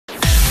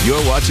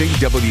You're watching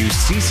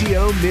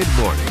WCCO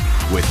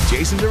Mid-Morning with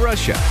Jason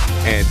DeRusha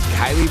and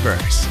Kylie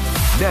Verse.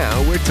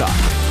 Now we're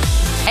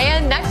talking.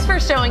 And next, we're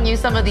showing you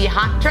some of the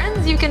hot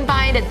trends you can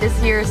find at this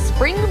year's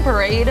Spring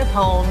Parade of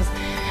Homes.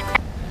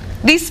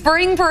 The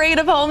Spring Parade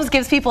of Homes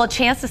gives people a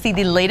chance to see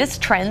the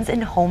latest trends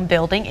in home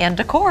building and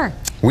decor.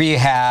 We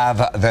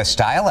have the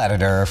style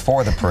editor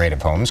for the Parade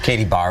of Homes,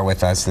 Katie Barr,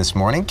 with us this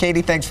morning.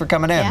 Katie, thanks for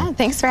coming in. Yeah,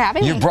 thanks for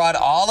having me. You brought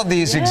all of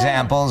these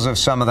examples of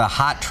some of the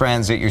hot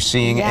trends that you're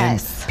seeing,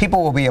 and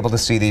people will be able to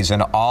see these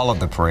in all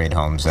of the parade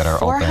homes that are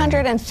open.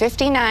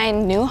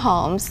 459 new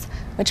homes,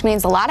 which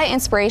means a lot of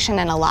inspiration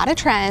and a lot of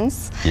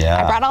trends.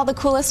 Yeah. I brought all the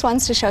coolest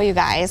ones to show you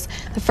guys.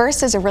 The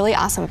first is a really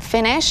awesome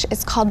finish.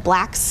 It's called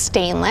black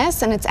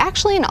stainless, and it's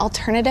actually an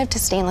alternative to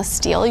stainless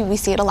steel. We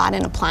see it a lot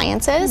in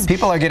appliances.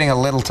 People are getting a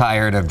little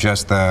tired of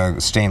just the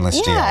stainless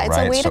steel, right? Yeah, it's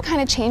a way to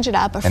kind of change it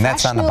up. And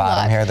that's on the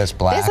bottom here, this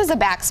black? This is a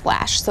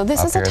backsplash. So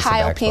this is a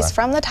tile piece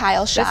from the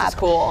tile shop. This is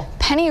cool.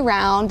 Penny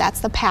round, that's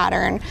the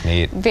pattern.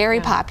 Neat.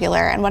 Very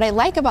popular. And what I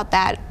like about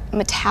that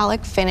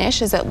metallic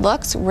finish is it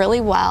looks really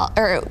well,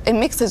 or it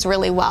mixes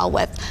really well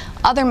with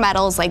other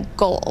metals like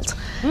gold.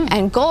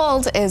 And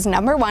gold is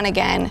 #1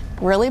 again,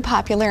 really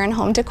popular in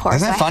home decor.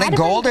 Isn't that funny?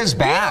 Gold is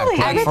back. Really?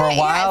 Like for a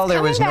while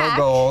there was no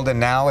gold, and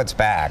now it's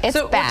back. It's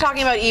so back. We're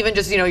talking about even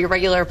just, your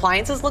regular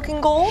appliances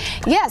looking gold?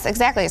 Yes,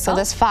 exactly. So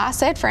this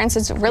faucet, for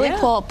instance, really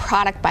cool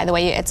product, by the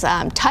way. It's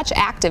touch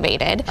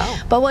activated.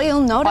 But what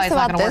you'll notice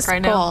about this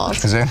gold,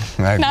 is it?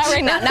 Not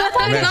right now, not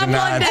plugged in.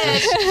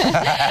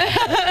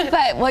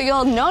 But what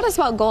you'll notice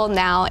about gold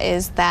now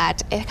is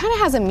that it kind of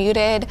has a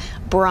muted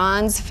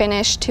bronze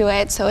finish to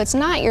it. So it's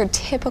not your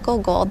typical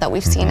gold that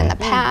we've seen in the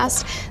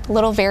past. A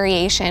little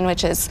variation,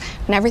 which is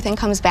when everything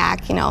comes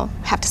back,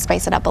 have to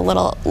spice it up a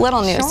little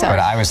new. Sure. So but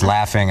I was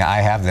laughing. I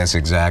have this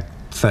exact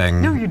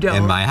thing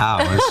in my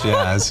house.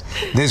 Yes.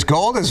 This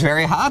gold is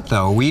very hot,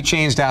 though. We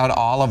changed out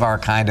all of our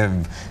kind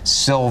of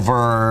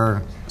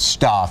silver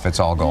stuff. It's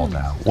all gold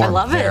now. We're I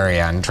love it. Very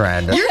on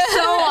trend. You're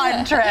so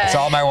on trend. It's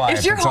all my wife.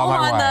 Is your home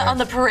on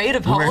the Parade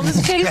of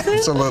Homes, Jason?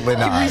 Absolutely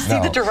not. Can we see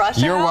the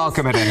DeRusha You're house?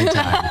 welcome at any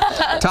time.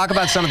 Talk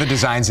about some of the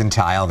designs in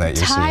tile that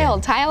you're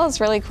seeing. Tile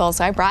is really cool.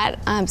 So I brought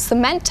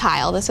cement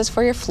tile. This is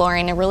for your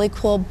flooring, a really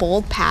cool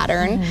bold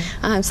pattern,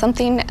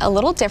 something a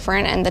little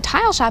different. And the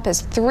tile shop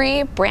has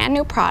 3 brand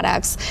new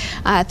products,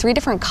 3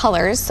 different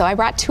colors. So I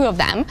brought 2 of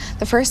them.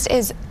 The first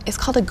is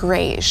called a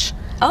greige.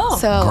 Oh,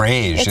 so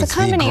greige. It's a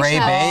combination the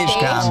gray-beige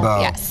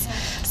combo. Yes.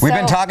 We've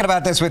been talking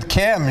about this with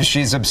Kim.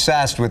 She's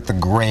obsessed with the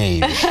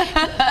greige.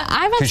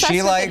 I'm obsessed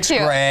she with likes it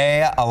too.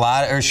 gray a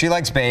lot, or she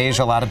likes beige.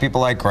 A lot of people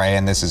like gray,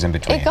 and this is in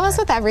between. It goes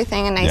with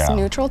everything, a nice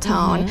neutral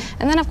tone.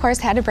 And then, of course,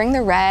 had to bring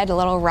the red, a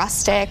little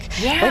rustic,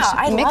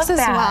 which mixes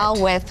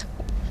well with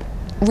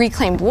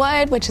reclaimed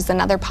wood, which is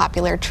another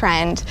popular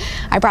trend.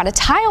 I brought a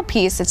tile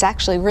piece. It's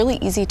actually really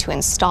easy to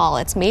install.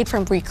 It's made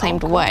from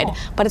reclaimed wood,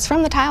 but it's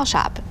from the tile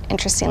shop,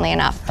 interestingly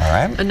enough. All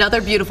right.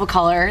 Another beautiful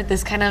color,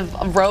 this kind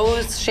of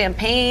rose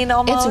champagne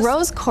almost. It's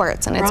rose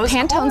quartz, and it's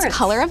Pantone's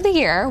color of the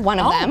year,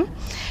 one of them.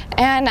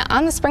 And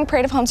on the Spring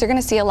Parade of Homes, you're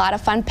going to see a lot of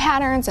fun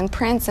patterns and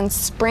prints and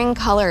spring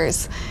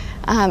colors.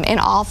 In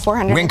all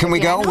 400. When can we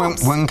go?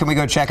 When can we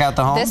go check out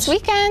the homes? This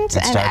weekend,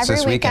 and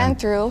every weekend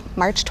through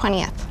March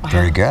 20th.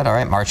 Very good. All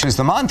right, March is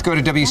the month. Go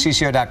to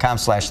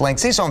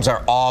WCCO.com/links. These homes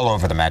are all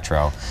over the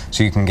metro,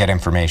 so you can get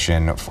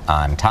information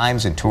on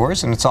times and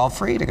tours, and it's all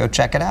free to go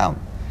check it out.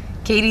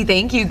 Katie,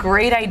 thank you.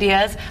 Great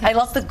ideas. I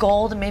love the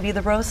gold and maybe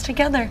the rose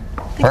together.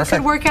 I think Perfect. it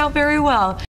could work out very well.